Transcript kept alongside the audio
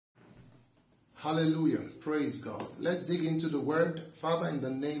Hallelujah. Praise God. Let's dig into the word. Father, in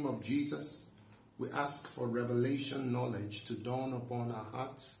the name of Jesus, we ask for revelation knowledge to dawn upon our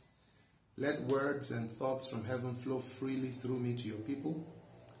hearts. Let words and thoughts from heaven flow freely through me to your people.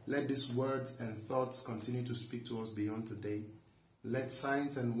 Let these words and thoughts continue to speak to us beyond today. Let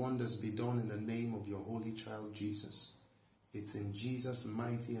signs and wonders be done in the name of your holy child, Jesus. It's in Jesus'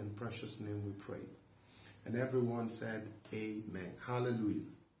 mighty and precious name we pray. And everyone said, amen. Hallelujah.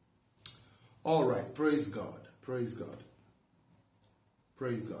 All right. Praise God. Praise God.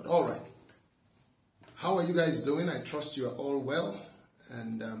 Praise God. All right. How are you guys doing? I trust you are all well.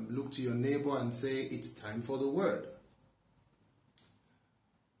 And look to your neighbor and say, it's time for the word.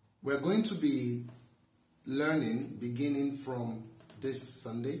 We're going to be learning beginning from this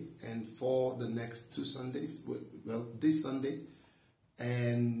Sunday and for the next 2 Sundays. Well, this Sunday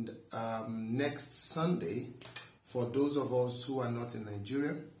and next Sunday for those of us who are not in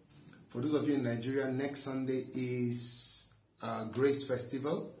Nigeria. For those of you in Nigeria, next Sunday is Grace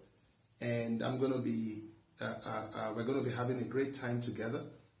Festival, and I'm going to be we're going to be having a great time together.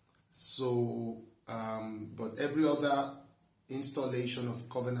 So, but every other installation of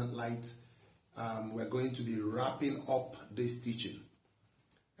Covenant Light, we're going to be wrapping up this teaching.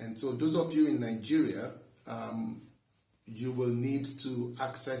 And so those of you in Nigeria, you will need to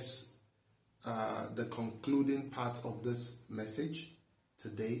access the concluding part of this message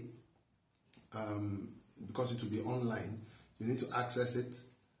today, because it will be online. You need to access it,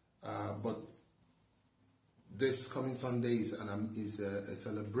 but this coming Sunday is a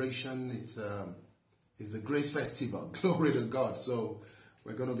celebration. It's the Grace Festival. Glory to God. So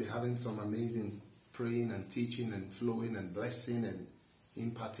we're going to be having some amazing praying and teaching and flowing and blessing and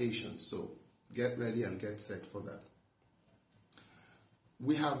impartation. So get ready and get set for that.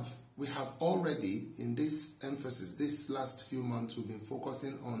 We have already, in this emphasis, this last few months, we've been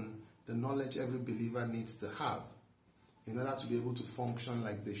focusing on the knowledge every believer needs to have in order to be able to function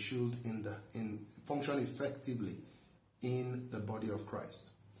like they should function effectively in the body of Christ,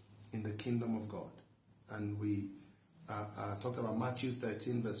 in the kingdom of God. And we talked about Matthew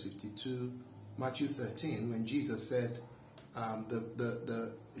 13 verse 52. Matthew 13, when Jesus said,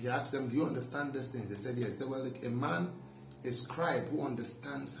 he asked them, do you understand these things? They said yes. They said, well, like a scribe who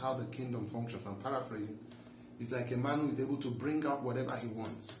understands how the kingdom functions, I'm paraphrasing, is like a man who is able to bring out whatever he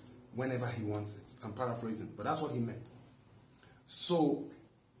wants, whenever he wants it. I'm paraphrasing, but that's what he meant. So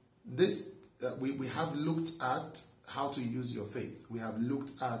this we have looked at how to use your faith. We have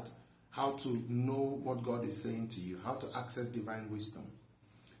looked at how to know what God is saying to you, how to access divine wisdom.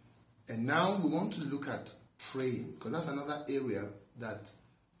 And now we want to look at praying, because that's another area that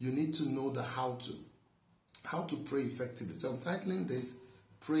you need to know the how to pray effectively. So I'm titling this,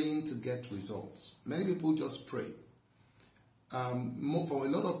 Praying to Get Results. Many people just pray. For a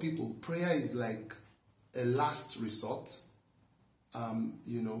lot of people, prayer is like a last resort.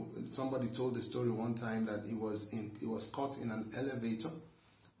 Somebody told the story one time that he was caught in an elevator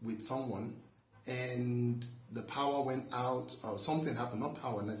with someone, and the power went out, or something happened, not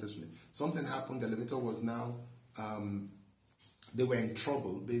power necessarily. Something happened, the elevator was now, they were in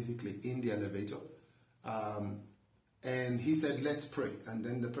trouble, basically, in the elevator. And he said, let's pray. And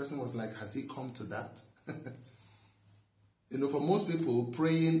then the person was like, has he come to that? For most people,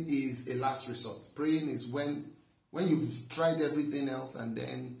 praying is a last resort. Praying is when you've tried everything else and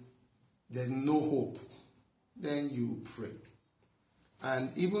then there's no hope, then you pray.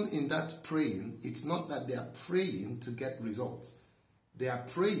 And even in that praying, it's not that they are praying to get results. They are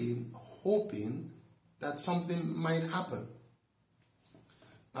praying, hoping that something might happen.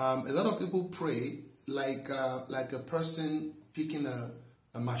 A lot of people pray like a person picking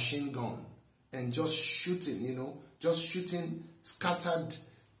a machine gun and just shooting, scattered,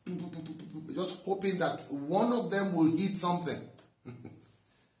 just hoping that one of them will hit something.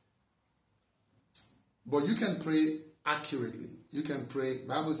 But you can pray accurately. You can pray,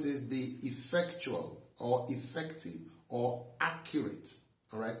 Bible says the effectual or effective or accurate,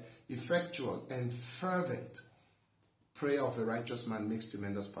 all right, effectual and fervent prayer of a righteous man makes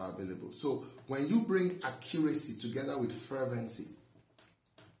tremendous power available. So when you bring accuracy together with fervency,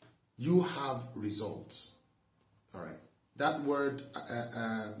 you have results, all right. That word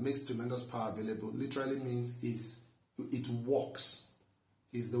makes tremendous power available literally means it works.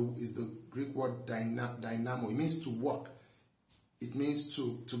 Is the Greek word dynamo. It means to work. It means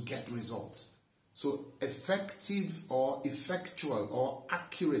to get results. So effective or effectual or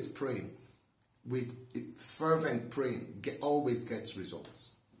accurate praying with fervent praying always gets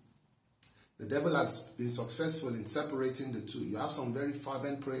results. The devil has been successful in separating the two. You have some very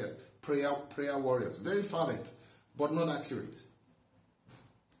fervent prayer warriors, very fervent, but not accurate.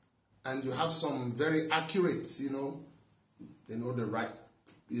 and you have some very accurate, they know the right,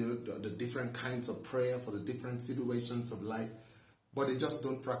 the different kinds of prayer for the different situations of life, but they just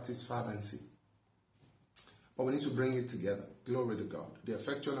don't practice fervency. But we need to bring it together. Glory to God. The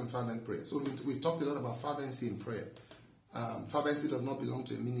effectual and fervent prayer. So we talked a lot about fervency in prayer. Fervency does not belong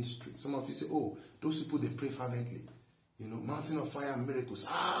to a ministry. Some of you say, oh, those people, they pray fervently. Mountain of fire and miracles.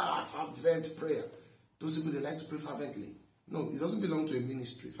 Fervent prayer. Those people, they like to pray fervently. No, it doesn't belong to a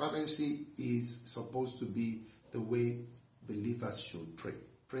ministry. Fervency is supposed to be the way believers should pray.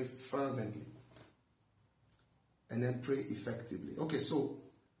 Pray fervently. And then pray effectively. Okay, so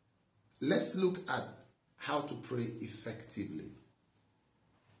let's look at how to pray effectively.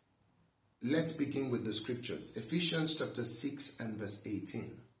 Let's begin with the scriptures. Ephesians chapter 6 and verse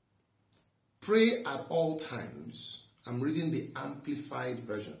 18. Pray at all times. I'm reading the Amplified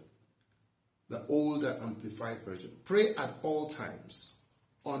version. The older Amplified version. Pray at all times,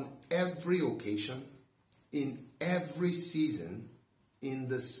 on every occasion, in every season, in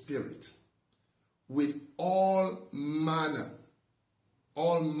the Spirit, with all manner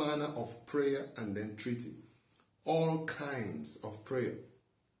of prayer and entreaty. All kinds of prayer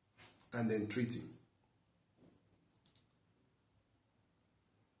and entreaty.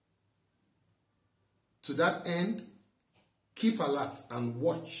 To that end, keep alert and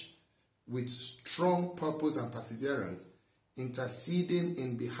watch with strong purpose and perseverance, interceding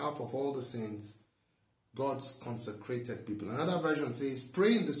in behalf of all the saints, God's consecrated people. Another version says,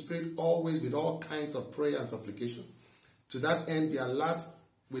 pray in the Spirit always with all kinds of prayer and supplication. To that end, be alert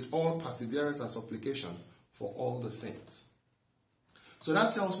with all perseverance and supplication for all the saints. So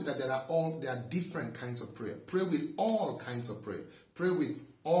that tells me that there are different kinds of prayer. Pray with all kinds of prayer. Pray with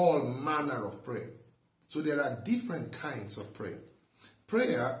all manner of prayer. So there are different kinds of prayer.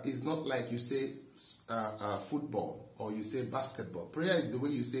 Prayer is not like you say football or you say basketball. Prayer is the way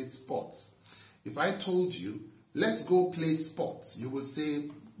you say sports. If I told you, let's go play sports, you would say,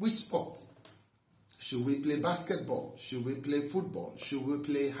 which sport? Should we play basketball? Should we play football? Should we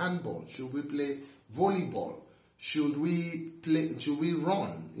play handball? Should we play volleyball? Should we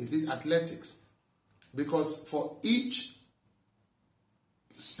run? Is it athletics? Because for each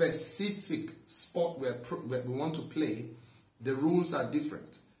specific sport where we want to play, the rules are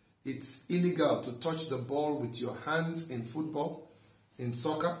different. It's illegal to touch the ball with your hands in football, in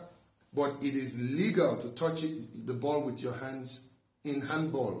soccer, but it is legal to touch the ball with your hands in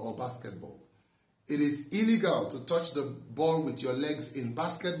handball or basketball. It is illegal to touch the ball with your legs in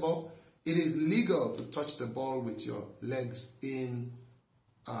basketball. It is legal to touch the ball with your legs in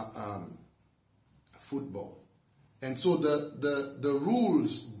football. And so the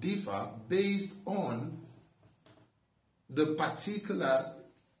rules differ based on the particular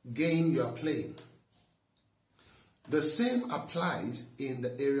game you are playing. The same applies in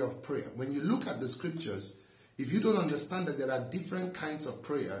the area of prayer. When you look at the scriptures, if you don't understand that there are different kinds of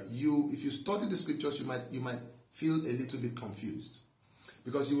prayer, if you study the scriptures, you might feel a little bit confused.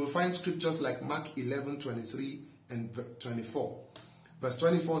 Because you will find scriptures like Mark 11:23 and 24. Verse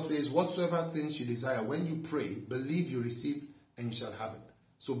 24 says, whatsoever things you desire, when you pray, believe you receive and you shall have it.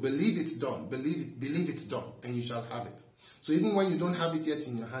 So believe it's done. Believe it's done and you shall have it. So even when you don't have it yet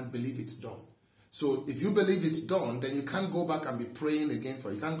in your hand, believe it's done. So if you believe it's done, then you can't go back and be praying again for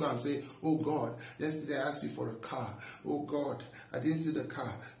it. You can't go and say, oh God, yesterday I asked you for a car. Oh God, I didn't see the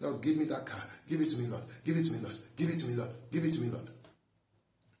car. Lord, give me that car. Give it to me, Lord. Give it to me, Lord. Give it to me, Lord. Give it to me, Lord.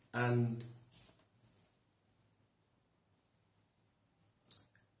 And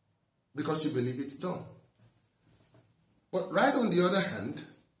because you believe it's done. But right on the other hand,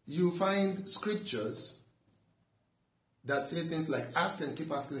 you find scriptures that say things like, ask and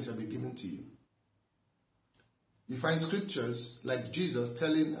keep asking, it shall be given to you. You find scriptures like Jesus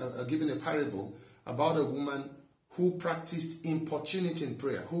giving a parable about a woman who practiced importunity in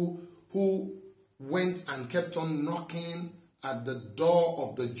prayer, who went and kept on knocking at the door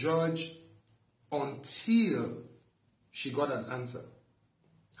of the judge until she got an answer.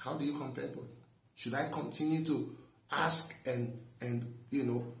 How do you compare both? Should I continue to ask and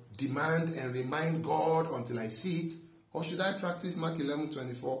demand and remind God until I see it? Or should I practice Mark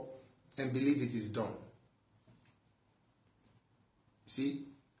 11:24 and believe it is done? See?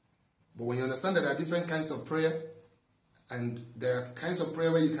 But when you understand that there are different kinds of prayer, and there are kinds of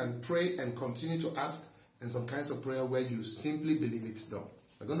prayer where you can pray and continue to ask, and some kinds of prayer where you simply believe it's done.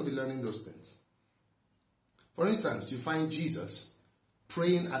 We're going to be learning those things. For instance, you find Jesus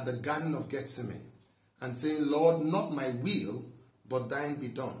praying at the Garden of Gethsemane and saying, Lord, not my will, but thine be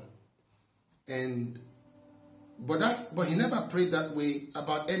done. But he never prayed that way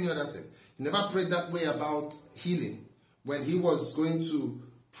about any other thing. He never prayed that way about healing. When he was going to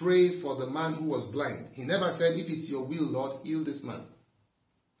pray for the man who was blind. He never said, if it's your will, Lord, heal this man.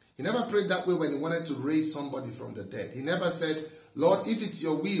 He never prayed that way when he wanted to raise somebody from the dead. He never said, Lord, if it's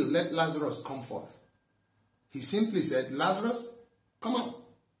your will, let Lazarus come forth. He simply said, Lazarus, come out.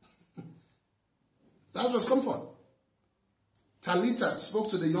 Lazarus, come forth. Talitha spoke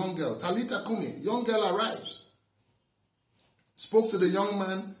to the young girl. Talitha kumi, young girl arrives. Spoke to the young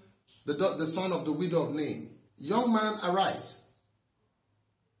man, the son of the widow of Nain. Young man, arise.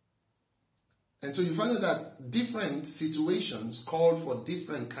 And so you find out that different situations called for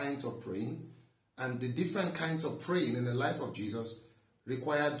different kinds of praying, and the different kinds of praying in the life of Jesus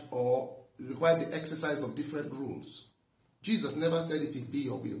required the exercise of different rules. Jesus never said, if it be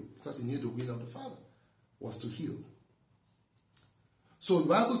your will, because he knew the will of the Father was to heal. So the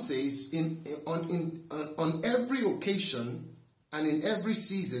Bible says, on every occasion and in every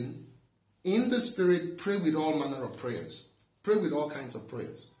season, in the Spirit, pray with all manner of prayers. Pray with all kinds of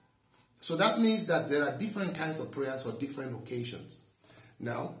prayers. So that means that there are different kinds of prayers for different occasions.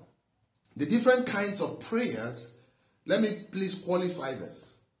 Now, the different kinds of prayers, let me please qualify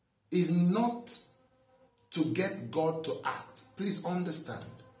this, is not to get God to act. Please understand.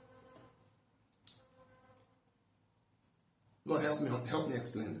 Lord, help me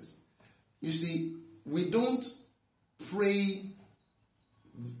explain this. You see, we don't pray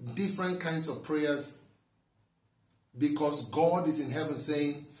different kinds of prayers because God is in heaven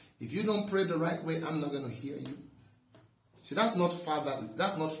saying, if you don't pray the right way, I'm not going to hear you. See, that's not fatherly.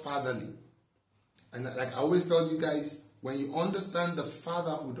 That's not fatherly. And like I always tell you guys, when you understand the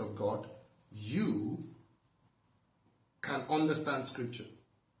fatherhood of God, you can understand Scripture.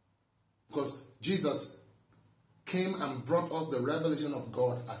 Because Jesus came and brought us the revelation of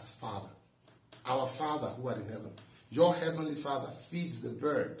God as Father. Our Father who art in heaven. Your heavenly Father feeds the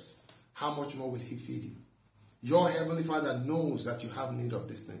birds. How much more will he feed you? Your heavenly Father knows that you have need of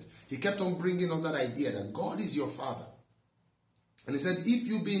these things. He kept on bringing us that idea that God is your Father. And he said, if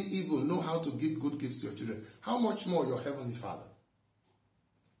you being evil know how to give good gifts to your children, how much more your heavenly Father?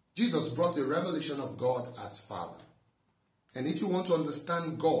 Jesus brought a revelation of God as Father. And if you want to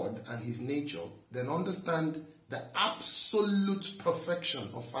understand God and his nature, then understand the absolute perfection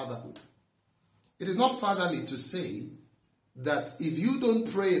of fatherhood. It is not fatherly to say that if you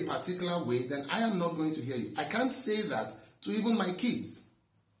don't pray a particular way, then I am not going to hear you. I can't say that to even my kids.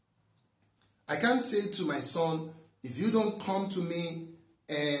 I can't say to my son, if you don't come to me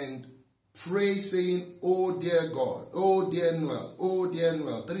and pray saying, oh dear God, oh dear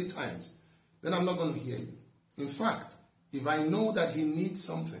Noel, 3 times, then I'm not going to hear you. In fact, if I know that he needs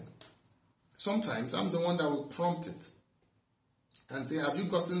something, sometimes I'm the one that will prompt it and say, have you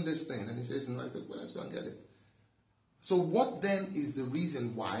gotten this thing? And he says, no. I said, well, let's go and get it. So what then is the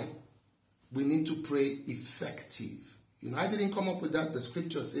reason why we need to pray effective? You know, I didn't come up with that. The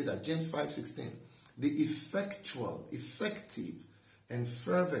scriptures say that, James 5:16, the effectual, effective, and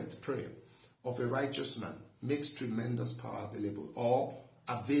fervent prayer of a righteous man makes tremendous power available, or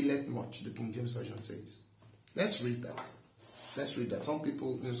availeth much, the King James Version says. Let's read that. Let's read that. Some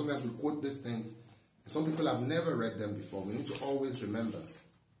people, sometimes we quote these things. Some people have never read them before. We need to always remember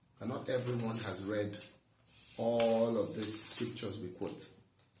that not everyone has read all of these scriptures we quote.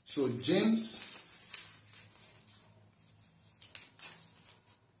 So James,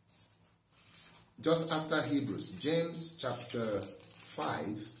 just after Hebrews, James chapter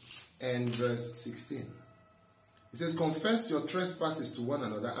 5 and verse 16. It says, confess your trespasses to one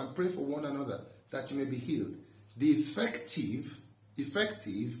another and pray for one another that you may be healed. The effective,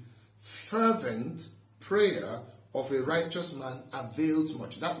 fervent prayer of a righteous man avails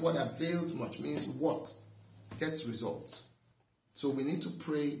much. That word avails much means what? Gets results. So we need to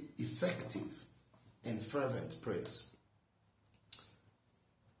pray effective and fervent prayers.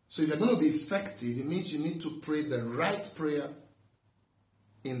 So if you're going to be effective, it means you need to pray the right prayer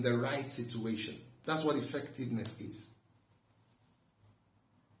in the right situation. That's what effectiveness is.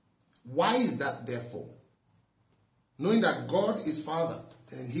 Why is that, therefore? Knowing that God is Father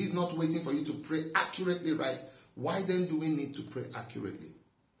and he's not waiting for you to pray accurately right, why then do we need to pray accurately?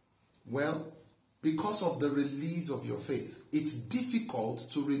 Well, because of the release of your faith. It's difficult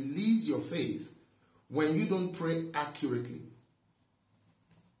to release your faith when you don't pray accurately.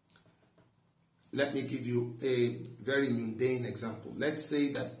 Let me give you a very mundane example. Let's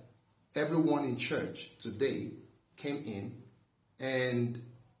say that everyone in church today came in and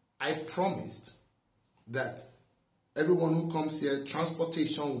I promised that everyone who comes here,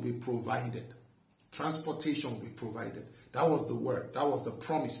 transportation will be provided. Transportation will be provided. That was the word. That was the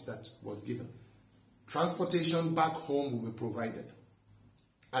promise that was given. Transportation back home will be provided.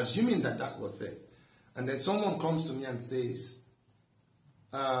 Assuming that that was said. And then someone comes to me and says,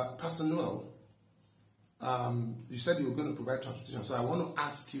 Pastor Noel, you said you were going to provide transportation, so I want to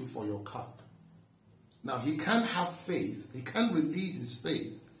ask you for your car. Now, he can't have faith. He can't release his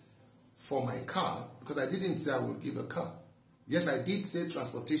faith for my car because I didn't say I will give a car. Yes, I did say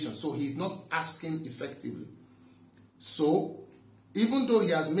transportation, so he's not asking effectively. So, even though he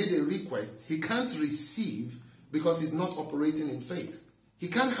has made a request, he can't receive because he's not operating in faith. He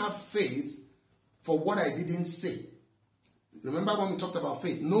can't have faith for what I didn't say. Remember when we talked about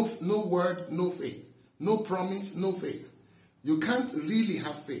faith? No word, no faith. No promise, no faith. You can't really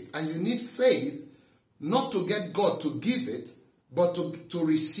have faith. And you need faith not to get God to give it, but to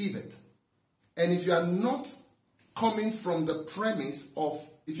receive it. And if you are not coming from the premise of,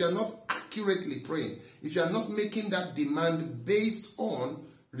 if you are not accurately praying, if you are not making that demand based on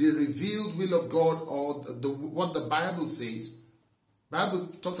the revealed will of God or what the Bible says, Bible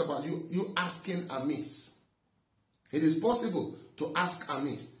talks about you asking amiss. It is possible to ask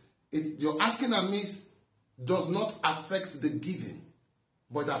amiss. Your asking amiss does not affect the giving,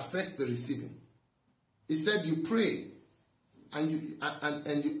 but affects the receiving. He said you pray and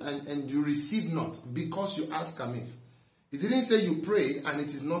you receive not because you ask amiss. He didn't say you pray and it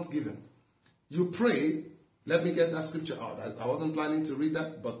is not given. You pray. Let me get that scripture out. I wasn't planning to read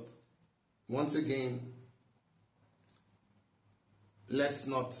that, but once again, let's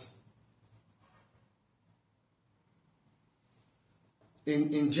not.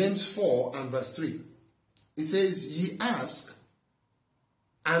 In James 4 and verse 3, it says, ye ask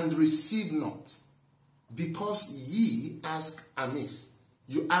and receive not, because ye ask amiss.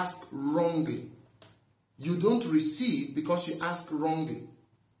 You ask wrongly. You don't receive because you ask wrongly.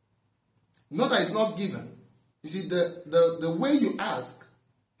 Not that it's not given. You see, the way you ask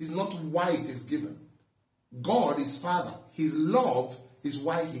is not why it is given. God is Father. His love is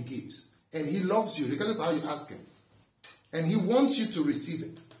why he gives. And he loves you, regardless of how you ask him. And he wants you to receive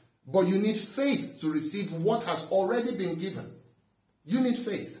it. But you need faith to receive what has already been given. You need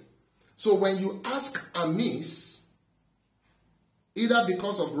faith. So when you ask amiss, either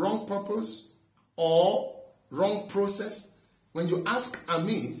because of wrong purpose or wrong process, when you ask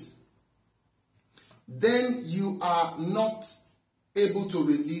amiss, then you are not able to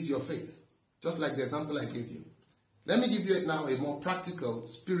release your faith. Just like the example I gave you. Let me give you now a more practical,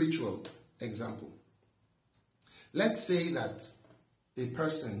 spiritual example. Let's say that a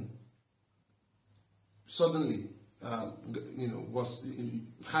person suddenly,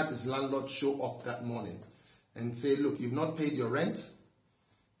 had his landlord show up that morning and say, look, you've not paid your rent,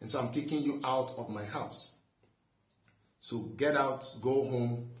 and so I'm kicking you out of my house. So get out, go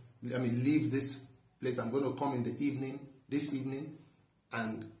home, leave this place. I'm going to come in this evening,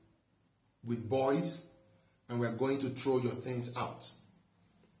 and with boys, and we're going to throw your things out.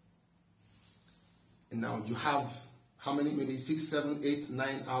 And now you have how many? Maybe 6, 7, 8, 9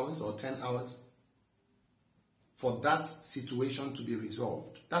 hours or 10 hours for that situation to be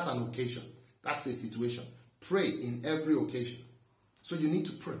resolved. That's an occasion. That's a situation. Pray in every occasion. So you need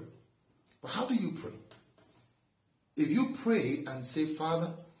to pray. But how do you pray? If you pray and say,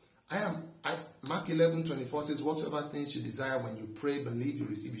 Father, Mark 11:24 says, whatsoever things you desire when you pray, believe you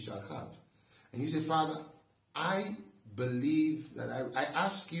receive, you shall have. And you say, Father, I believe that I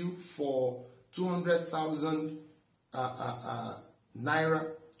ask you for 200,000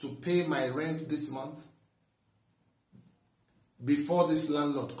 naira to pay my rent this month before this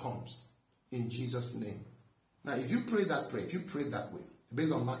landlord comes, in Jesus' name. Now, if you pray that prayer, if you pray that way,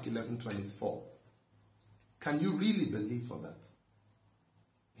 based on Mark 11:24, can you really believe for that?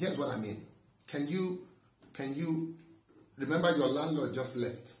 Here's what I mean. Can you remember your landlord just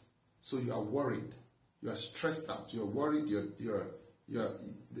left, so you are worried, you are stressed out, you're worried,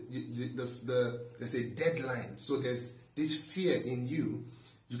 there's a deadline, so there's this fear in you.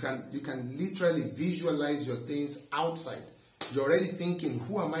 You can literally visualize your things outside. You're already thinking,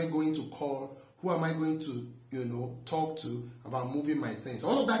 who am I going to call? Who am I going to, talk to about moving my things?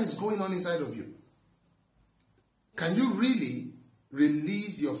 All of that is going on inside of you. Can you really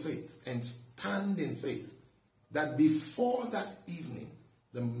release your faith and stand in faith that before that evening,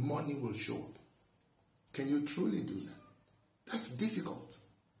 the money will show up? Can you truly do that? That's difficult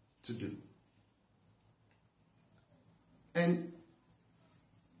to do. And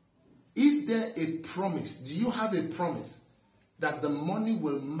is there a promise? Do you have a promise that the money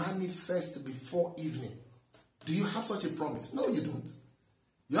will manifest before evening? Do you have such a promise? No, you don't.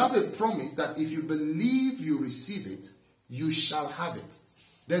 You have a promise that if you believe you receive it, you shall have it.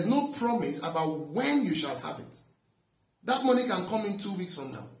 There's no promise about when you shall have it. That money can come in 2 weeks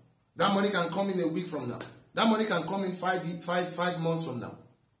from now. That money can come in a week from now. That money can come in 5 months from now.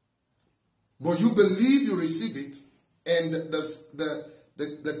 But you believe you receive it, and the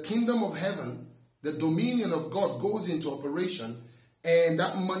the kingdom of heaven, the dominion of God goes into operation, and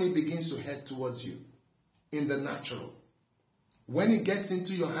that money begins to head towards you in the natural. When it gets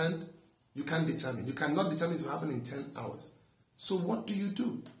into your hand, you can't determine. You cannot determine it will happen in 10 hours. So what do you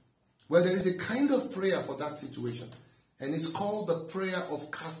do? Well, there is a kind of prayer for that situation, and it's called the prayer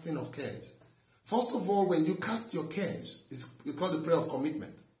of casting of cares. First of all, when you cast your cares, it's called the prayer of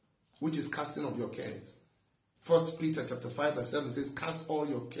commitment, which is casting of your cares. 1 Peter chapter 5 verse 7 says, cast all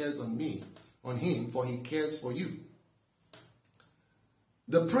your cares on me, on him, for he cares for you.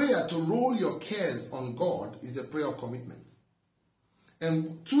 The prayer to roll your cares on God is a prayer of commitment.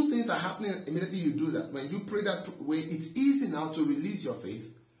 And two things are happening immediately you do that. When you pray that way, it's easy now to release your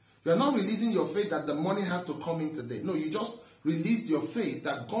faith. You are not releasing your faith that the money has to come in today. No, you just release your faith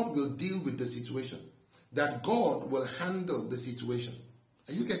that God will deal with the situation, that God will handle the situation.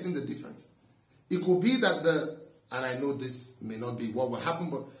 Are you getting the difference? It could be that and I know this may not be what will happen,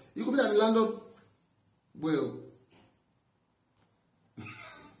 but it could be that the landlord will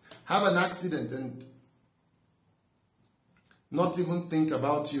have an accident and not even think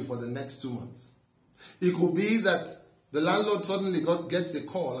about you for the next 2 months. It could be that the landlord suddenly gets a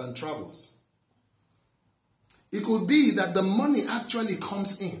call and travels. It could be that the money actually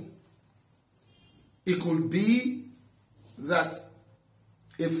comes in. It could be that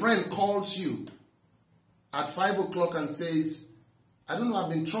a friend calls you at 5 o'clock and says, I don't know, I've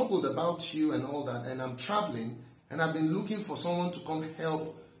been troubled about you and all that, and I'm traveling, and I've been looking for someone to come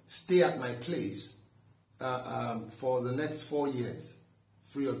help stay at my place for the next 4 years,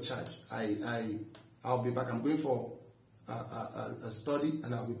 free of charge. I'll be back. I'm going for a study,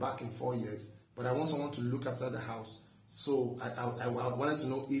 and I'll be back in 4 years. But I want someone to look after the house. So I wanted to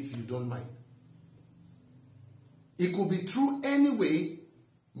know if you don't mind. It could be true anyway,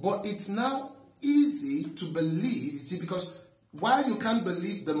 but it's now easy to believe, you see, because while you can't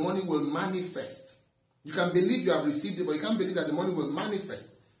believe the money will manifest, you can believe you have received it, but you can't believe that the money will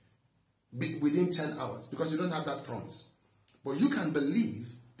manifest within 10 hours because you don't have that promise. But you can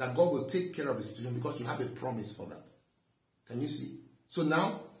believe that God will take care of the situation because you have a promise for that. Can you see? So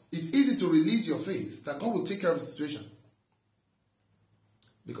now, it's easy to release your faith that God will take care of the situation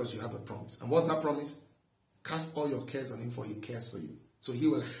because you have a promise. And what's that promise? Cast all your cares on him, for he cares for you. So he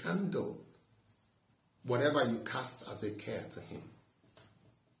will handle whatever you cast as a care to him.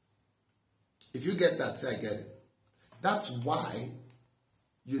 If you get that, say I get it. That's why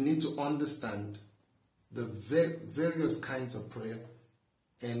you need to understand the various kinds of prayer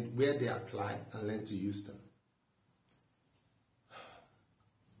and where they apply and learn to use them.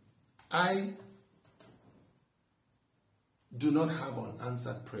 I do not have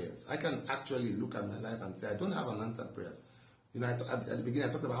unanswered prayers. I can actually look at my life and say, I don't have unanswered prayers. You know, at the beginning,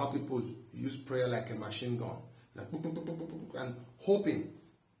 I talked about how people use prayer like a machine gun, like boop, boop, boop, boop, boop, boop, and hoping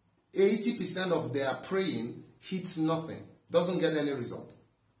 80% of their praying hits nothing, doesn't get any result.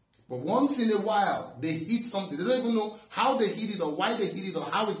 But once in a while, they hit something. They don't even know how they hit it or why they hit it or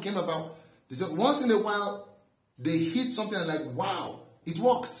how it came about. They just once in a while, they hit something and like, wow, it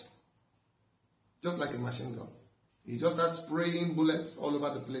worked. Just like a machine gun. You just start spraying bullets all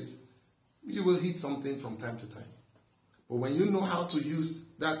over the place. You will hit something from time to time. But when you know how to use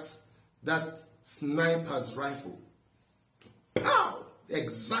that sniper's rifle, pow, the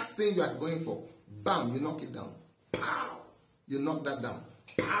exact thing you are going for, bam, you knock it down. Pow, you knock that down.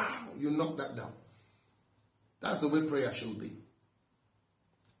 Pow, you knock that down. That's the way prayer should be.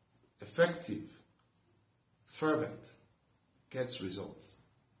 Effective, fervent, gets results.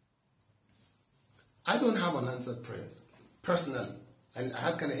 I don't have unanswered prayers, personally. I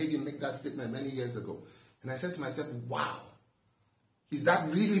had Kenneth Hagin make that statement many years ago. And I said to myself, wow, is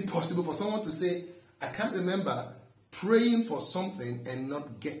that really possible for someone to say, I can't remember praying for something and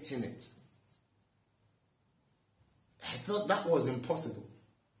not getting it? I thought that was impossible.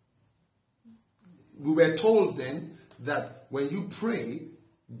 We were told then that when you pray,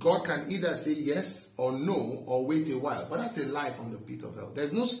 God can either say yes or no or wait a while. But that's a lie from the pit of hell.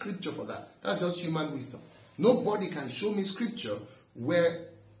 There's no scripture for that. That's just human wisdom. Nobody can show me scripture where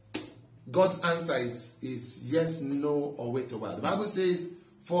God's answer is yes, no, or wait a while. The Bible says,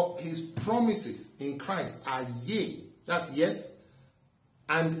 for his promises in Christ are yea, that's yes,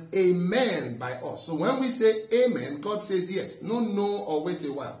 and amen by us. So when we say amen, God says yes. No, no, or wait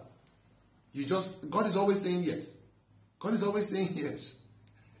a while. God is always saying yes. God is always saying yes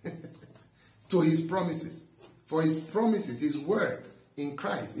to his promises. For his promises, his word in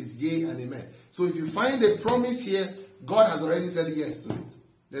Christ is yea and amen. So if you find a promise here, God has already said yes to it.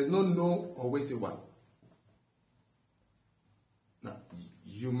 There's no no or wait a while. Now,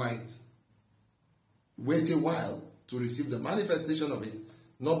 you might wait a while to receive the manifestation of it,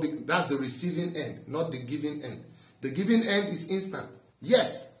 That's the receiving end, not the giving end. The giving end is instant.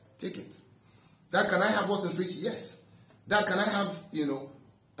 Yes, take it. Dad, can I have what's in the fridge? Yes. Dad, can I have,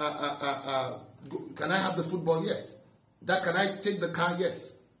 can I have the football? Yes. Dad, can I take the car?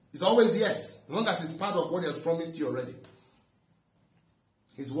 Yes. It's always yes, as long as it's part of what he has promised you already.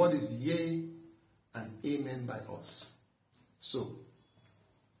 His word is yea and amen by us. So,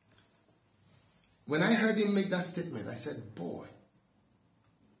 when I heard him make that statement, I said, boy.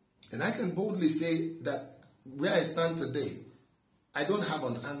 And I can boldly say that where I stand today, I don't have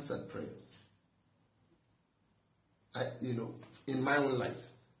unanswered prayers. In my own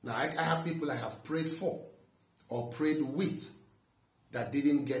life. Now, I have people I have prayed for or prayed with that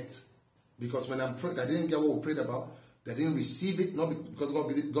didn't get, because when I'm praying, I didn't get what we prayed about. They didn't receive it, not because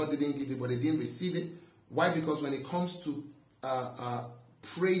God didn't give it, but they didn't receive it. Why? Because when it comes to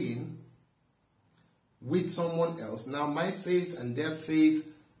praying with someone else, now my faith and their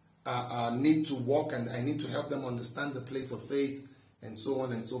faith need to walk, and I need to help them understand the place of faith, and so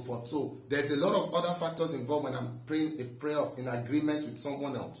on and so forth. So there's a lot of other factors involved when I'm praying a prayer in agreement with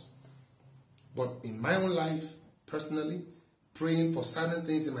someone else. But in my own life, personally, praying for certain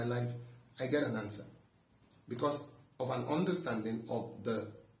things in my life, I get an answer because of an understanding of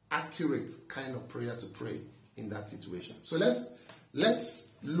the accurate kind of prayer to pray in that situation. So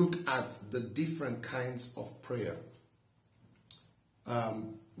let's look at the different kinds of prayer.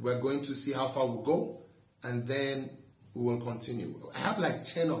 We're going to see how far we'll go, and then we will continue. I have like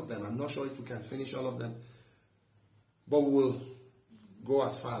 10 of them. I'm not sure if we can finish all of them, but we'll go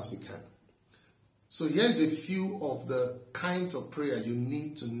as far as we can. So here's a few of the kinds of prayer you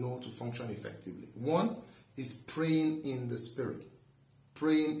need to know to function effectively. One is praying in the Spirit.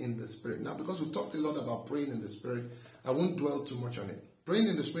 Praying in the Spirit. Now, because we've talked a lot about praying in the Spirit, I won't dwell too much on it. Praying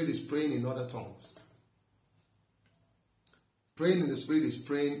in the Spirit is praying in other tongues. Praying in the Spirit is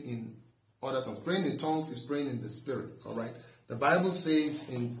praying in other tongues. Praying in tongues is praying in the Spirit. All right. The Bible says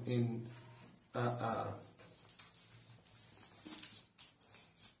in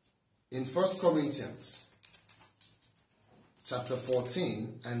 1 Corinthians chapter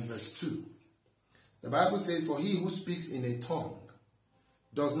 14 and verse 2, the Bible says, "For he who speaks in a tongue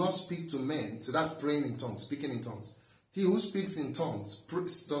does not speak to men." So that's praying in tongues, speaking in tongues. "He who speaks in tongues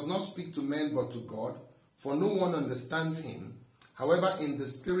does not speak to men but to God, for no one understands him. However, in the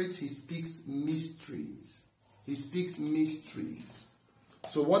Spirit he speaks mysteries." He speaks mysteries.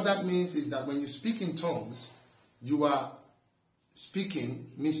 So what that means is that when you speak in tongues, you are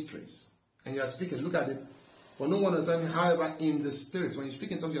speaking mysteries. And you are speaking, look at it, for no one understands me. However, in the Spirit. So when you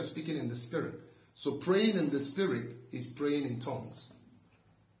speak in tongues, you are speaking in the Spirit. So praying in the Spirit is praying in tongues.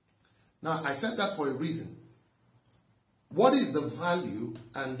 Now, I said that for a reason. What is the value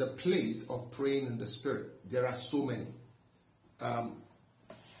and the place of praying in the Spirit? There are so many.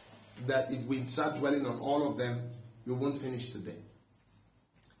 That if we start dwelling on all of them, we won't finish today.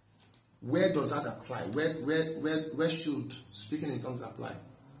 Where does that apply? Where should speaking in tongues apply?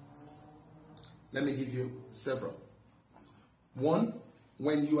 Let me give you several. One,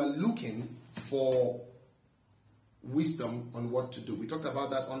 when you are looking for wisdom on what to do. We talked about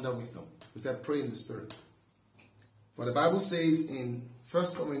that under wisdom. We said pray in the Spirit. For the Bible says in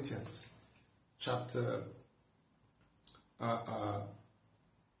 1 Corinthians chapter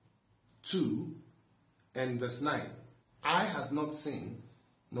 2 and verse 9, "Eye has not seen,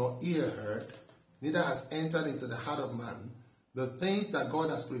 nor ear heard, neither has entered into the heart of man the things that God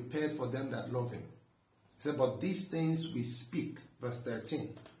has prepared for them that love him." He said, "But these things we speak," verse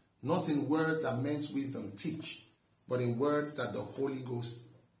 13, "not in words that men's wisdom teach, but in words that the Holy Ghost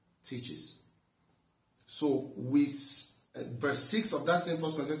teaches." So verse 6 of that same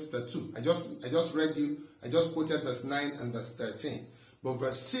 1 Corinthians chapter 2. I just quoted verse 9 and verse 13. But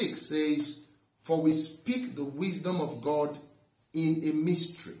verse 6 says, "For we speak the wisdom of God in a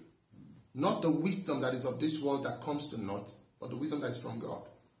mystery." Not the wisdom that is of this world that comes to naught, but the wisdom that is from God.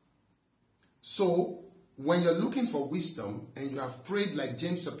 So, when you're looking for wisdom and you have prayed like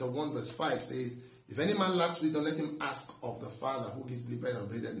James chapter 1 verse 5 says, "If any man lacks wisdom, let him ask of the Father who gives liberally and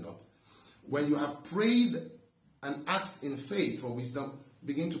upbraideth not." When you have prayed and asked in faith for wisdom,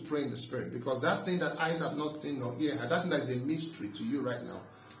 begin to pray in the Spirit. Because that thing that eyes have not seen nor ear, that thing that is a mystery to you right now,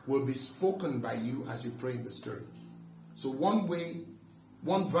 will be spoken by you as you pray in the Spirit. So one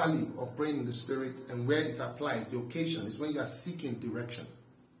value of praying in the Spirit and where it applies, the occasion, is when you are seeking direction.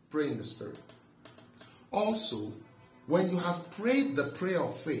 Pray in the Spirit. Also, when you have prayed the prayer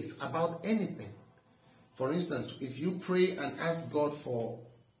of faith about anything, for instance, if you pray and ask God for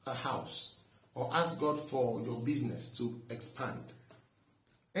a house or ask God for your business to expand,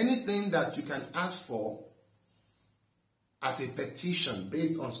 anything that you can ask for as a petition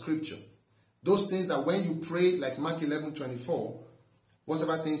based on scripture. Those things that when you pray, like Mark 11:24,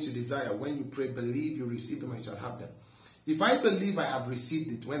 whatever things you desire, when you pray, believe you receive them and you shall have them. If I believe I have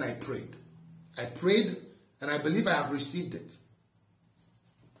received it when I prayed and I believe I have received it,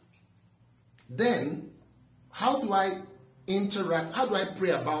 then how do I interact? How do I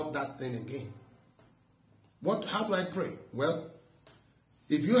pray about that thing again? How do I pray? Well,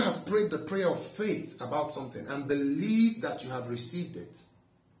 if you have prayed the prayer of faith about something and believe that you have received it,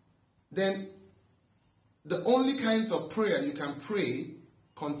 then the only kinds of prayer you can pray,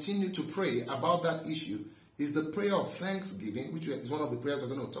 continue to pray about that issue, is the prayer of thanksgiving, which is one of the prayers we're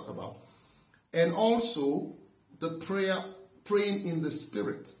going to talk about, and also the prayer praying in the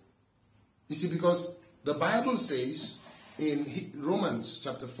Spirit. You see, because the Bible says in Romans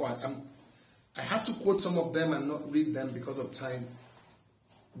chapter 4, I have to quote some of them and not read them because of time,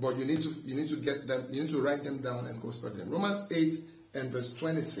 but you need to get them, you need to write them down and go study them. Romans 8 and verse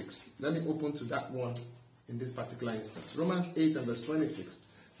 26. Let me open to that one in this particular instance. Romans 8 and verse 26.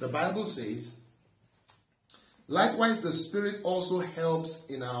 The Bible says, likewise the Spirit also helps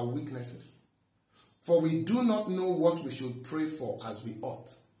in our weaknesses, for we do not know what we should pray for as we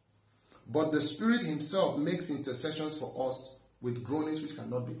ought. But the Spirit himself makes intercessions for us with groanings which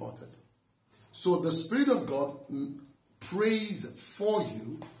cannot be uttered. So the Spirit of God prays for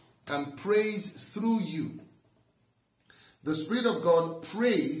you and prays through you. The Spirit of God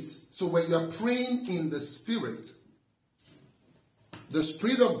prays. So when you are praying in the Spirit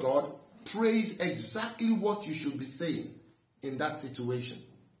of God prays exactly what you should be saying in that situation.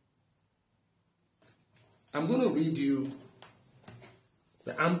 I'm going to read you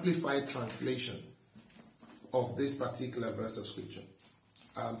the Amplified translation of this particular verse of scripture.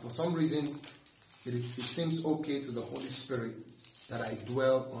 For some reason, it seems okay to the Holy Spirit that I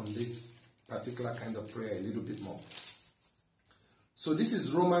dwell on this particular kind of prayer a little bit more. So this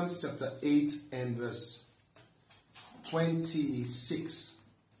is Romans chapter 8 and verse 26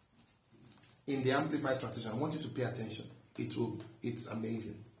 in the Amplified translation. I want you to pay attention. It's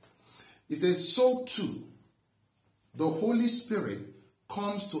amazing. It says, so too, the Holy Spirit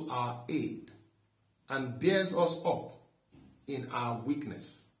comes to our aid and bears us up in our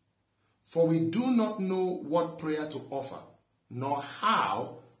weakness. For we do not know what prayer to offer, nor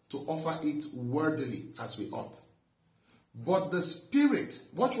how to offer it worthily as we ought. But the Spirit,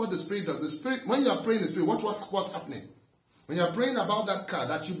 watch what the Spirit does. The Spirit, when you are praying in the Spirit, watch what's happening. When you are praying about that car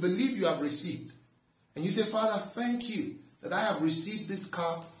that you believe you have received, and you say, Father, thank you that I have received this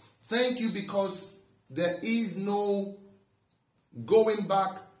car. Thank you because there is no going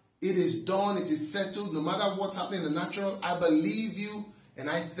back. It is done. It is settled. No matter what's happening in the natural, I believe you and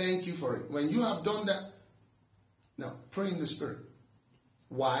I thank you for it. When you have done that, now pray in the Spirit.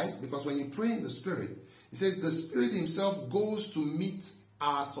 Why? Because when you pray in the Spirit, it says the Spirit himself goes to meet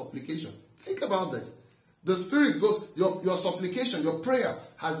our supplication. Think about this. The Spirit goes, your supplication, your prayer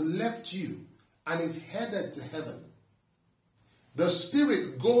has left you and is headed to heaven. The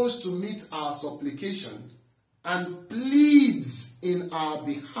Spirit goes to meet our supplication and pleads in our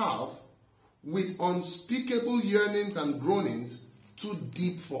behalf with unspeakable yearnings and groanings too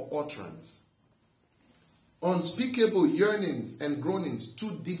deep for utterance. Unspeakable yearnings and groanings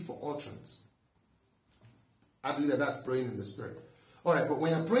too deep for utterance. I believe that's praying in the Spirit. All right, but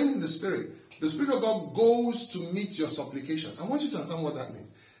when you're praying in the Spirit of God goes to meet your supplication. I want you to understand what that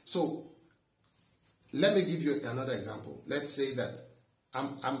means. So, let me give you another example. Let's say that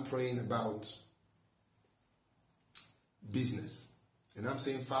I'm praying about business. And I'm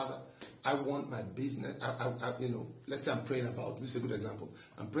saying, Father, I want my business. Let's say I'm praying about, this is a good example.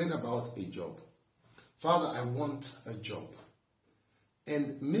 I'm praying about a job. Father, I want a job.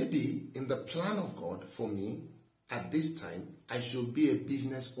 And maybe in the plan of God for me, at this time, I should be a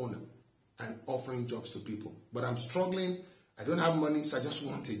business owner and offering jobs to people. But I'm struggling. I don't have money, so I just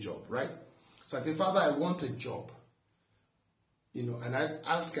want a job, right? So I say, Father, I want a job. And I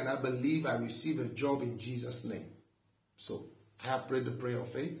ask and I believe I receive a job in Jesus' name. So I have prayed the prayer of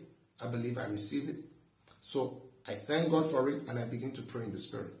faith. I believe I receive it. So I thank God for it and I begin to pray in the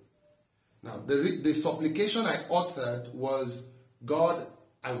Spirit. Now, the supplication I uttered was, God,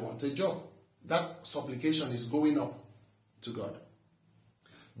 I want a job. That supplication is going up to God.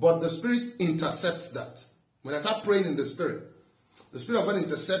 But the Spirit intercepts that. When I start praying in the Spirit of God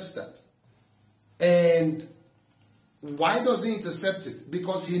intercepts that. And why does he intercept it?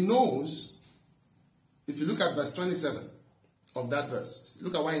 Because he knows, if you look at verse 27 of that verse,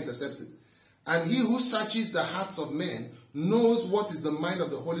 look at why he intercepts it. And he who searches the hearts of men knows what is the mind of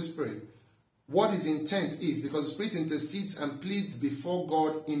the Holy Spirit, what his intent is, because the Spirit intercedes and pleads before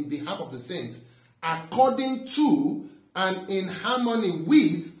God in behalf of the saints, according to and in harmony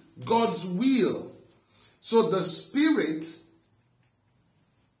with God's will. So the Spirit,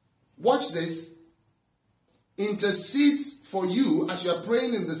 watch this, intercedes for you as you are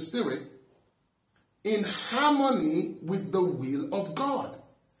praying in the Spirit in harmony with the will of God.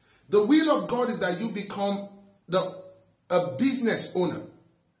 The will of God is that you become a business owner.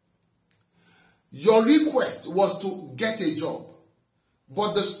 Your request was to get a job,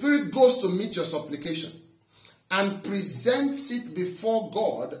 but the Spirit goes to meet your supplication and presents it before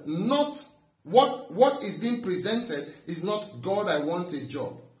God. Not what is being presented is not, God, I want a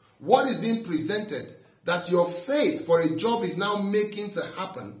job. What is being presented, that your faith for a job is now making to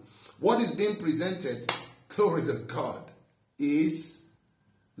happen, what is being presented, glory to God, is,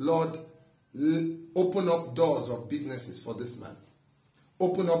 Lord, open up doors of businesses for this man.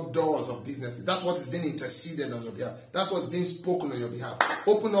 Open up doors of businesses. That's what is being interceded on your behalf. That's what's being spoken on your behalf.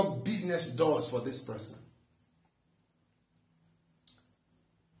 Open up business doors for this person.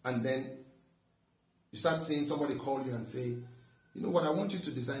 And then you start seeing somebody call you and say, you know what, I want you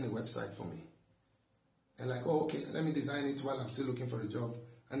to design a website for me. And like, oh, okay, let me design it while I'm still looking for a job.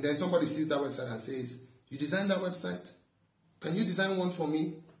 And then somebody sees that website and says, you designed that website? Can you design one for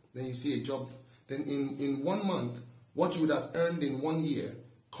me? Then you see a job. Then in 1 month, what you would have earned in 1 year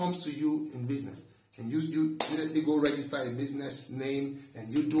comes to you in business. And you immediately go register a business name and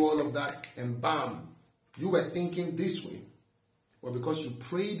you do all of that, and bam, you were thinking this way. Well, because you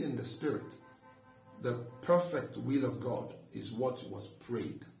prayed in the Spirit, the perfect will of God is what was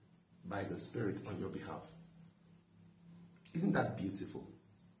prayed by the Spirit on your behalf. Isn't that beautiful?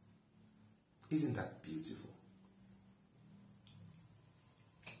 Isn't that beautiful?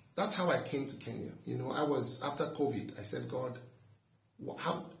 That's how I came to Kenya. You know, after COVID, I said, God,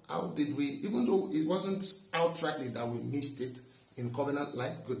 how did we, even though it wasn't outrightly that we missed it in covenant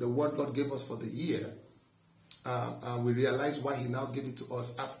life, the word God gave us for the year, we realized why he now gave it to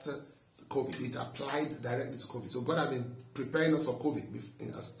us after COVID. It applied directly to COVID. So God had been preparing us for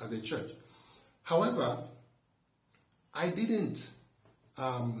COVID as a church. However, I didn't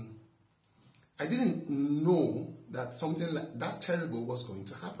know that something like that terrible was going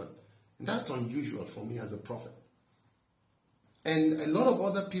to happen. And that's unusual for me as a prophet. And a lot of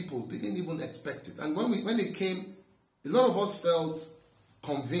other people didn't even expect it. And when it came, a lot of us felt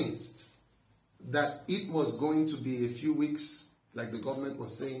convinced that it was going to be a few weeks, like the government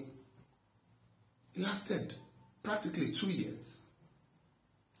was saying. It lasted practically 2 years.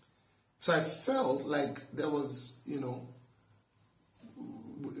 So I felt like there was, you know,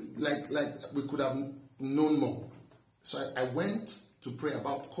 like we could have known more. So I went to pray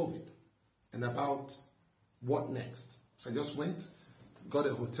about COVID and about what next. So I just went, got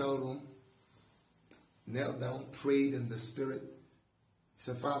a hotel room, knelt down, prayed in the Spirit. He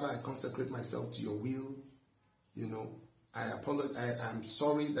said, Father, I consecrate myself to your will. You know, I apologize. I'm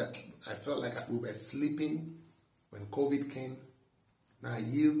sorry that I felt like we were sleeping when COVID came. Now I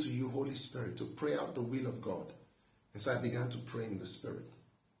yield to you, Holy Spirit, to pray out the will of God. And so I began to pray in the Spirit.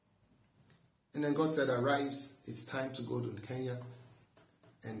 And then God said, arise, it's time to go to Kenya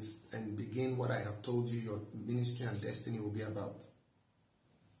and begin what I have told you your ministry and destiny will be about.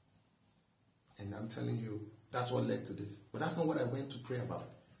 And I'm telling you, that's what led to this. But that's not what I went to pray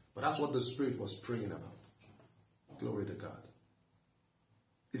about. But that's what the Spirit was praying about. Glory to God.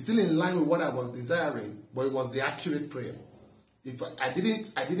 It's still in line with what I was desiring, but it was the accurate prayer. If I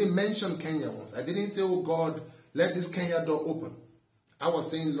didn't mention Kenya once. I didn't say, oh God, let this Kenya door open. I was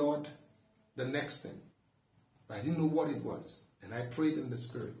saying, Lord, the next thing. But I didn't know what it was. And I prayed in the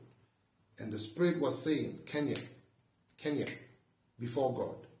Spirit. And the Spirit was saying, Kenya, before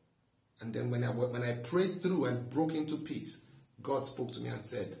God. And then when I prayed through and broke into peace, God spoke to me and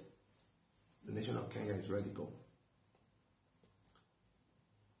said, the nation of Kenya is ready to go.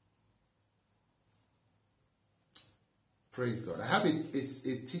 Praise God. I have a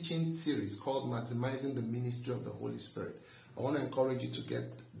teaching series called Maximizing the Ministry of the Holy Spirit. I want to encourage you to get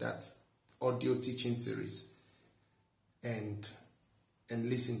that audio teaching series and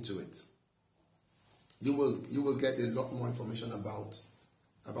listen to it. You will get a lot more information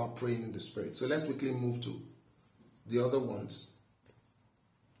about praying in the Spirit. So let's quickly move to the other ones.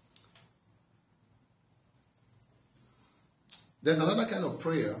 There's another kind of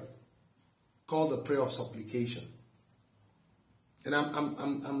prayer called the prayer of supplication. And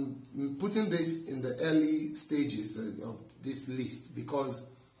I'm putting this in the early stages of this list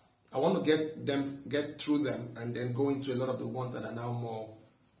because I want to get through them and then go into a lot of the ones that are now more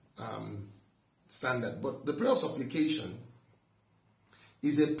standard. But the prayer of supplication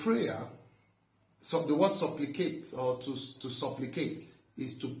is a prayer. So the word supplicate or to supplicate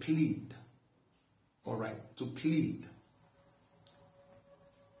is to plead. All right, to plead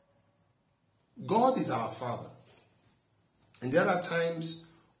God is our Father. And there are times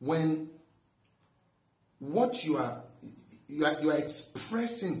when what you are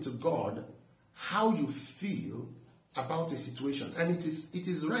expressing to God how you feel about a situation, and it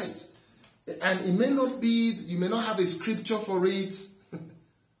is right. And it may not be, you may not have a scripture for it.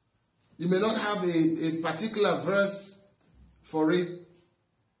 You may not have a particular verse for it.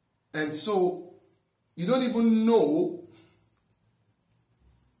 And so you don't even know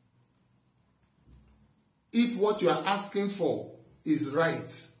if what you are asking for is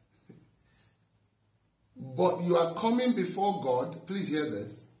right. But you are coming before God, please hear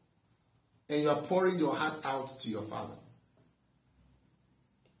this, and you are pouring your heart out to your Father.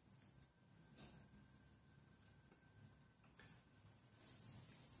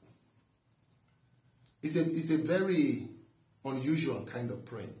 It's a very unusual kind of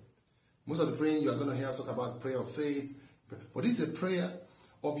praying. Most of the praying you are going to hear us talk about prayer of faith. But this is a prayer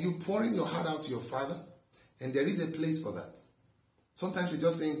of you pouring your heart out to your Father, and there is a place for that. Sometimes you're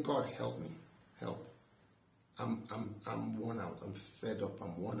just saying, God, help me. Help. I'm worn out. I'm fed up.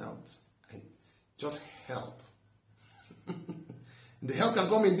 I'm worn out. Just help. The help can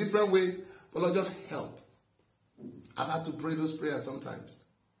come in different ways, but Lord, just help. I've had to pray those prayers sometimes.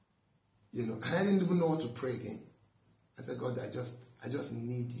 And I didn't even know what to pray again. I said, God, I just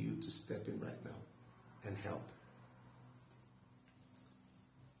need you to step in right now and help.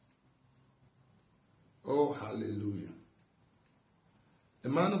 Oh, hallelujah. A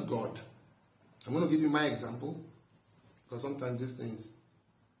man of God, I'm going to give you my example, because sometimes these things.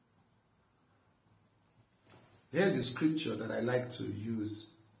 Here's a scripture that I like to use.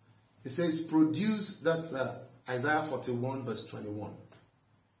 It says, that's Isaiah 41 verse 21.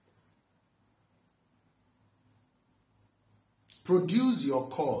 Produce your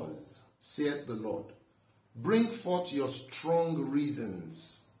cause, saith the Lord. Bring forth your strong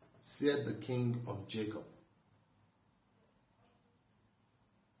reasons, saith the King of Jacob.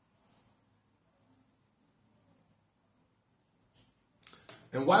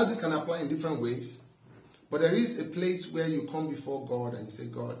 And while this can apply in different ways, but there is a place where you come before God and you say,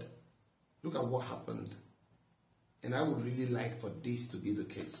 God, look at what happened. And I would really like for this to be the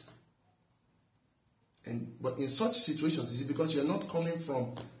case. But in such situations, you see, because you're not coming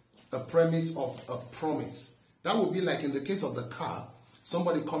from a premise of a promise. That would be like in the case of the car,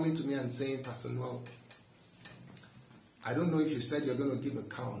 somebody coming to me and saying, Pastor Noel, I don't know if you said you're going to give a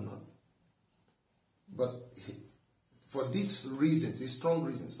car or not. But for these reasons, these strong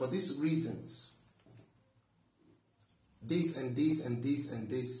reasons, for these reasons, this and this and this and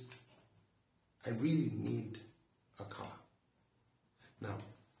this, I really need a car. Now,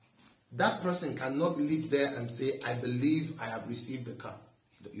 that person cannot live there and say, I believe I have received the car.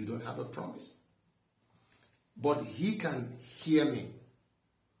 You don't have a promise. But he can hear me.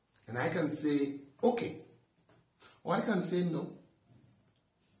 And I can say, okay. Or I can say, no.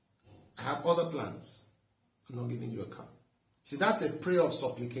 I have other plans. I'm not giving you a car. See, that's a prayer of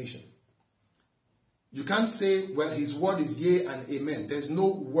supplication. You can't say, well, his word is yea and amen. There's no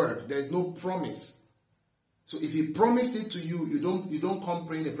word. There's no promise. So if he promised it to you, you don't come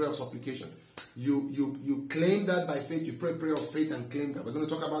praying a prayer of supplication. You claim that by faith. You pray a prayer of faith and claim that. We're going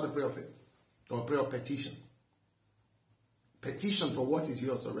to talk about the prayer of faith or prayer of petition. Petition for what is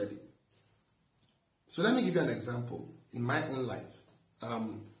yours already. So let me give you an example in my own life.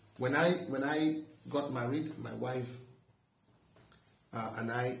 When I got married, my wife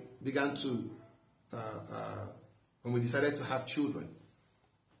and I began to when we decided to have children.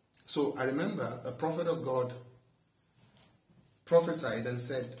 So I remember a prophet of God prophesied and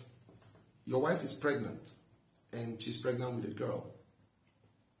said, your wife is pregnant, and she's pregnant with a girl.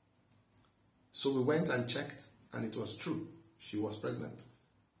 So we went and checked, and it was true. She was pregnant.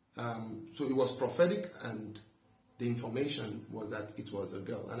 So it was prophetic, and the information was that it was a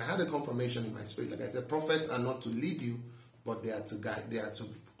girl. And I had a confirmation in my spirit. Like I said, prophets are not to lead you, but they are to guide, they are to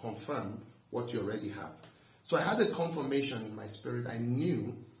confirm what you already have. So I had a confirmation in my spirit. I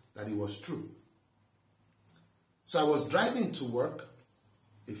knew that it was true. So I was driving to work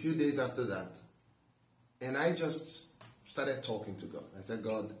a few days after that, and I just started talking to God. I said,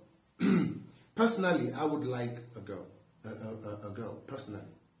 God, personally, I would like a girl, personally.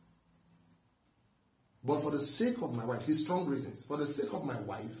 But for the sake of my wife, see, strong reasons. For the sake of my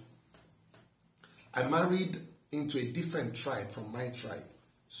wife, I married into a different tribe from my tribe.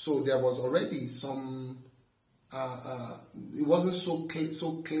 So there was already some, it wasn't so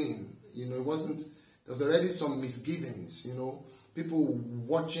clean. It wasn't, there's already some misgivings, people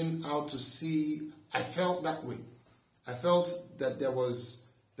watching out to see. I felt that way. I felt that there was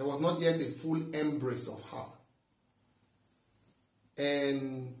not yet a full embrace of her.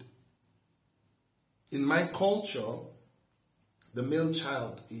 And In my culture, the male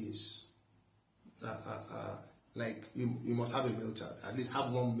child is like you must have a male child. At least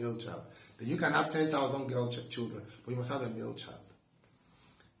have one male child. Then you can have 10,000 girl children, but you must have a male child.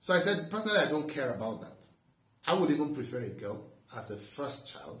 So I said, personally, I don't care about that. I would even prefer a girl as a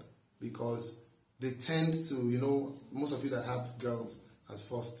first child because they tend to, most of you that have girls as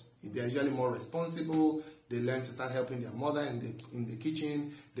first, they're usually more responsible. They learn to start helping their mother in the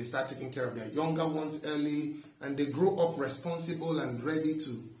kitchen. They start taking care of their younger ones early, and they grow up responsible and ready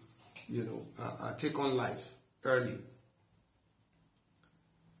to, take on life early.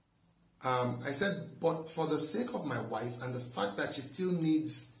 I said, but for the sake of my wife and the fact that she still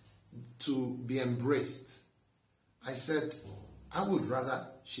needs to be embraced, I said, I would rather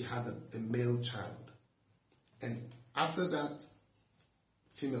she had a male child. And after that,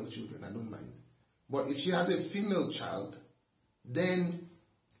 female children, I don't mind. But if she has a female child, then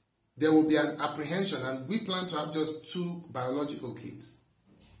there will be an apprehension, and we plan to have just 2 biological kids.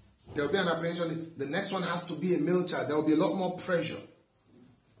 There will be an apprehension. The next one has to be a male child. There will be a lot more pressure.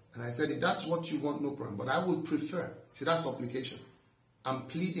 And I said, if that's what you want, no problem. But I would prefer, see, that's supplication. I'm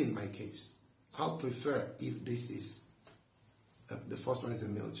pleading my case. I'll prefer if this is, the first one is a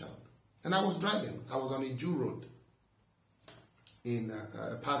male child. And I was driving. I was on a Jew road in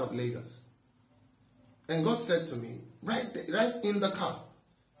a part of Lagos. And God said to me, right in the car,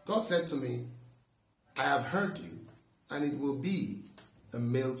 God said to me, I have heard you, and it will be a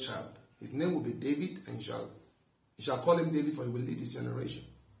male child. His name will be David, and you shall call him David, for he will lead his generation.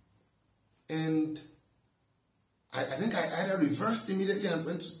 And I think I either reversed immediately and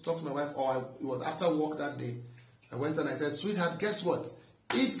went to talk to my wife, or it was after work that day. I went and I said, sweetheart, guess what?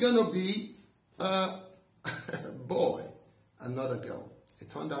 It's going to be a boy and not a girl. It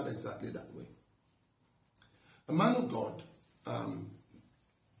turned out exactly that way. A man of God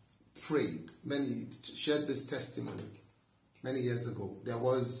prayed, shared this testimony many years ago. There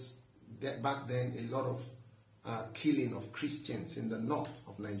was, back then, a lot of killing of Christians in the north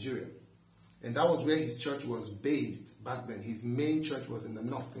of Nigeria. And that was where his church was based back then. His main church was in the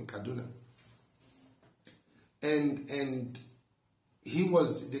north, in Kaduna. And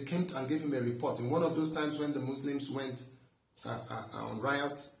they came and gave him a report. In one of those times when the Muslims went on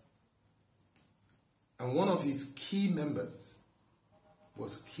riots, and one of his key members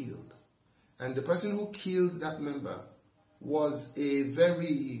was killed. And the person who killed that member was a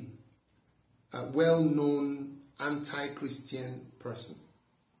very well-known anti-Christian person.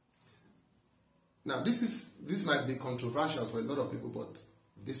 Now, this might be controversial for a lot of people, but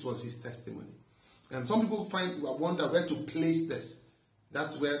this was his testimony. And some people wonder where to place this.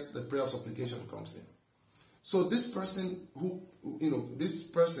 That's where the prayer of supplication comes in. So this person this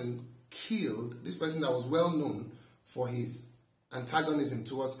person that was well known for his antagonism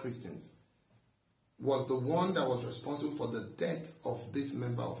towards Christians, was the one that was responsible for the death of this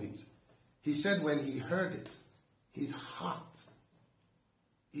member of his. He said when he heard it, his heart,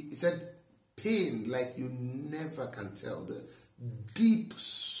 he said, pain like you never can tell. The deep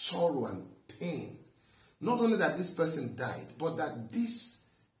sorrow and pain. Not only that this person died, but that this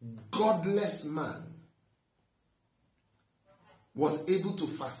godless man was able to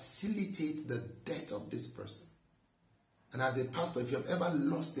facilitate the death of this person. And as a pastor, if you have ever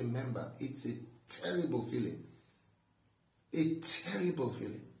lost a member, it's a terrible feeling. A terrible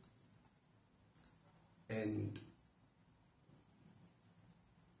feeling. And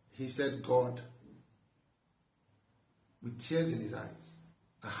he said, God, with tears in his eyes,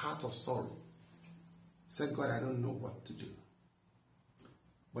 a heart of sorrow, said, God, I don't know what to do.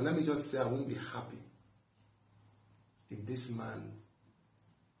 But let me just say, I won't be happy if this man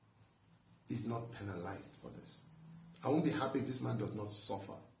is not penalized for this. I won't be happy if this man does not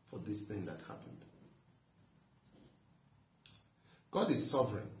suffer for this thing that happened. God is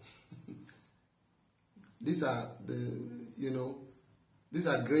sovereign. These are these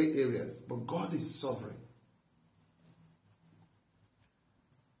are gray areas, but God is sovereign.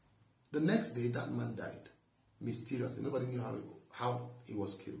 The next day, that man died mysteriously. Nobody knew how he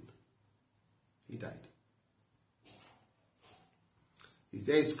was killed. He died. Is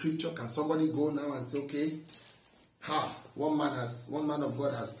there a scripture? Can somebody go now and say, okay, one man of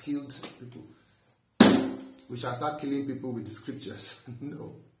God has killed people. We shall start killing people with the scriptures.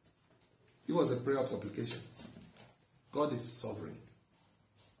 No. It was a prayer of supplication. God is sovereign.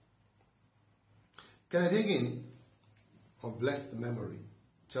 Kenneth Hagin of blessed memory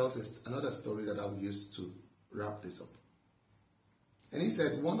tells us another story that I'll use to wrap this up. And he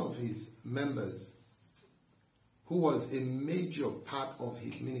said one of his members, who was a major part of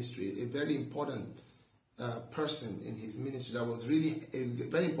his ministry, a very important person in his ministry, that was really a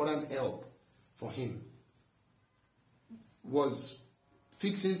very important help for him, was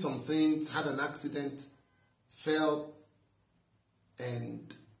fixing some things, had an accident, fell,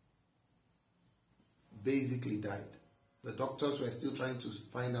 and basically died. The doctors were still trying to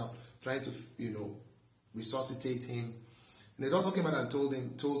find out, trying to, resuscitate him. And the doctor came out and told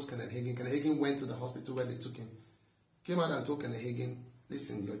Kenneth Hagin. Kenneth Hagin went to the hospital where they took him. Came out and told Kenneth Hagin,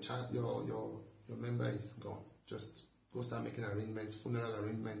 listen, your member is gone. Just go start making arrangements, funeral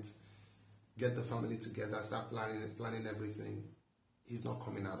arrangements, get the family together, start planning everything. He's not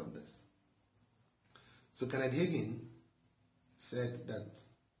coming out of this. So Kenneth Hagin said that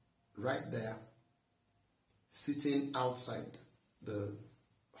right there, sitting outside the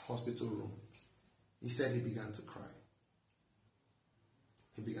hospital room, he said he began to cry.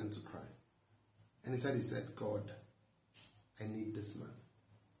 He began to cry. And he said, God, I need this man.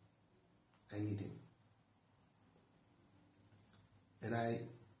 I need him. And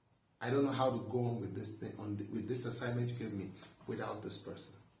I don't know how to go on with this thing, with this assignment you gave me without this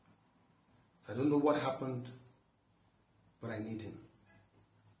person. So I don't know what happened, but I need him.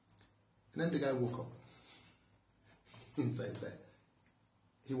 And then the guy woke up inside there.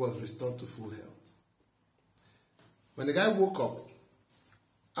 He was restored to full health. When the guy woke up,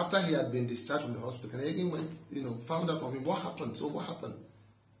 after he had been discharged from the hospital, Kenneth Hagin went, found out from him what happened. So what happened?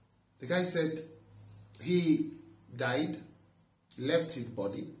 The guy said he died, left his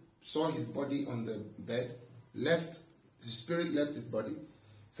body, saw his body on the bed, his spirit left his body,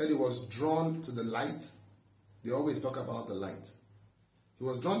 said he was drawn to the light. They always talk about the light. He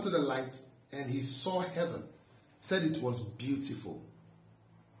was drawn to the light and he saw heaven. Said it was beautiful.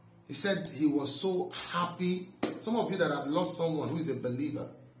 He said he was so happy. Some of you that have lost someone who is a believer,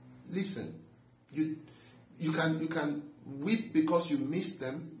 listen, you can weep because you miss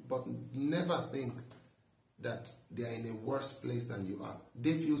them, but never think that they are in a worse place than you are.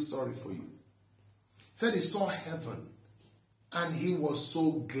 They feel sorry for you. Said he saw heaven and he was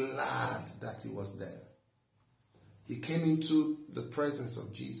so glad that he was there. He came into the presence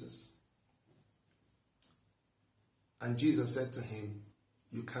of Jesus. And Jesus said to him,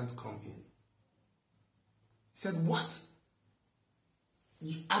 you can't come in. He said, what?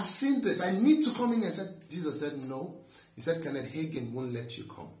 I've seen this. I need to come in. Jesus said, no. He said, Kenneth Hagin won't let you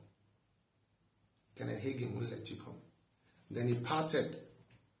come. Kenneth Hagin won't let you come. Then he parted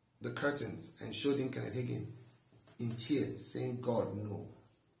the curtains and showed him Kenneth Hagin in tears, saying, God, no.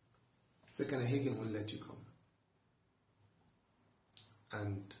 He said, Kenneth Hagin won't let you come.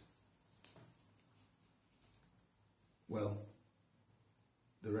 And, well,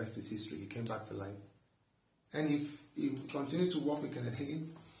 the rest is history. He came back to life. And he continued to walk with Kenneth Hagin,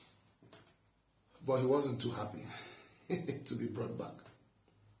 but he wasn't too happy to be brought back.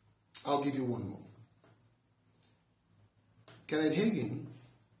 I'll give you one more. Kenneth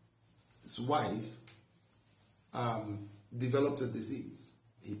Hagin's wife developed a disease.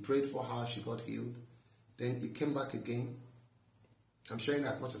 He prayed for her, she got healed. Then he came back again. I'm sharing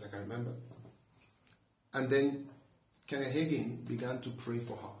as much as I can remember. And then Kenneth Hagin began to pray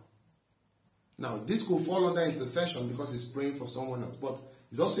for her. Now, this could fall under intercession because he's praying for someone else, but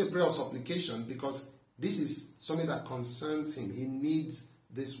it's also a prayer of supplication because this is something that concerns him. He needs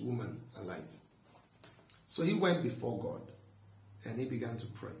this woman alive. So he went before God and he began to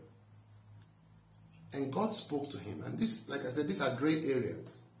pray. And God spoke to him. And this, like I said, these are gray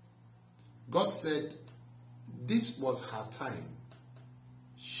areas. God said this was her time.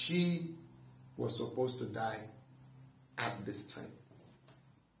 She was supposed to die at this time.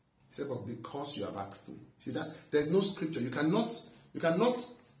 He said, but because you have asked me. See that? There's no scripture. You cannot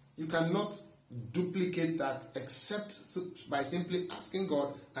duplicate that except by simply asking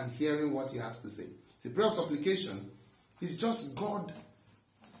God and hearing what he has to say. The prayer of supplication is just God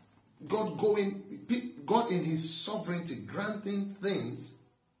in his sovereignty granting things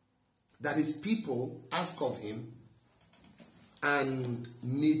that his people ask of him and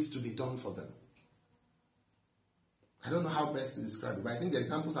needs to be done for them. I don't know how best to describe it, but I think the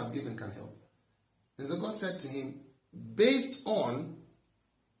examples I've given can help. And so God said to him, based on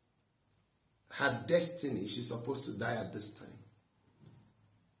her destiny, she's supposed to die at this time.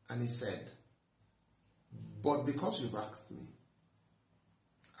 And he said, but because you've asked me,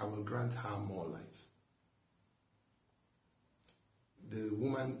 I will grant her more life. The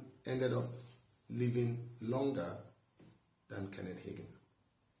woman ended up living longer than Kenneth Hagin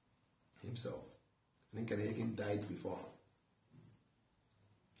himself. I think Kenneth Hagin died before her.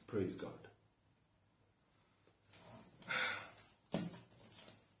 Praise God.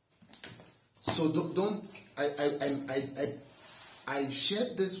 So I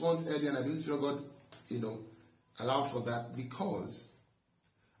shared this once earlier and I believe God, allowed for that because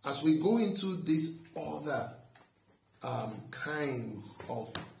as we go into these other kinds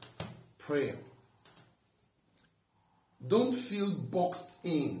of prayer, don't feel boxed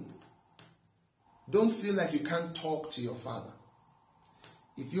in. Don't feel like you can't talk to your Father.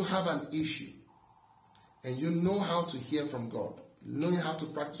 If you have an issue and you know how to hear from God, knowing how to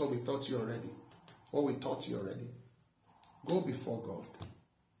practice what we taught you already, go before God.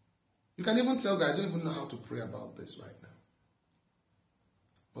 You can even tell God, I don't even know how to pray about this right now.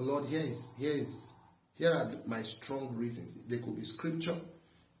 But Lord, here are my strong reasons. There could be scripture,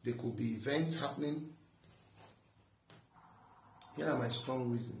 there could be events happening. Here are my strong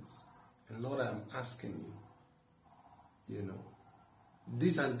reasons. And Lord, I'm asking you,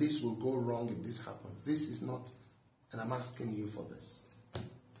 this and this will go wrong if this happens. This is not, and I'm asking you for this.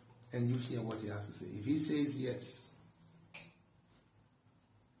 And you hear what he has to say. If he says yes,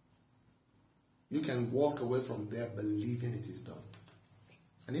 you can walk away from there believing it is done.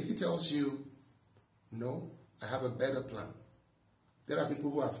 And if he tells you, no, I have a better plan. There are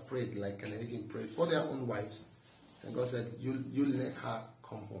people who have prayed like Kenneth Hagin prayed for their own wives. And God said, you let her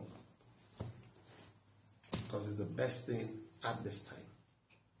come home. Because it's the best thing at this time.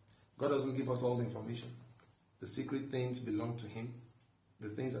 God doesn't give us all the information. The secret things belong to him. The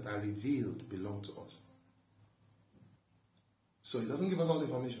things that are revealed belong to us. So he doesn't give us all the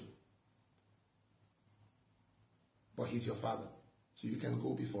information. But he's your Father. So you can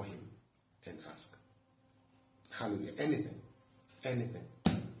go before him and ask. Hallelujah. Anything.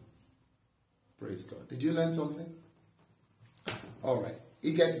 Praise God. Did you learn something? All right.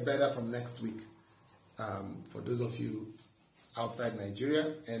 It gets better from next week. For those of you outside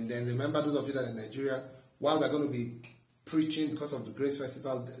Nigeria. And then remember, those of you that are in Nigeria, while we're going to be preaching because of the Grace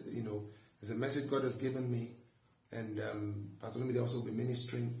Festival, there's a message God has given me. And Pastor Lumide also will be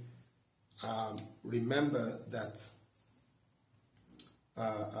ministering. Remember that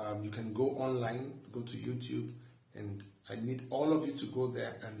you can go online, go to YouTube, and I need all of you to go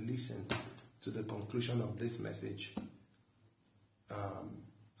there and listen to the conclusion of this message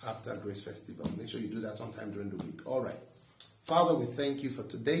after Grace Festival. Make sure you do that sometime during the week. All right. Father, we thank you for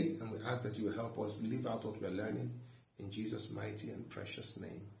today, and we ask that you will help us live out what we're learning in Jesus' mighty and precious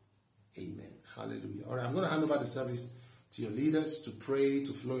name. Amen. Hallelujah. All right, I'm going to hand over the service to your leaders to pray,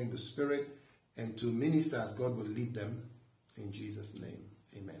 to flow in the Spirit, and to minister as God will lead them. In Jesus' name,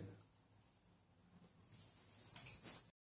 amen.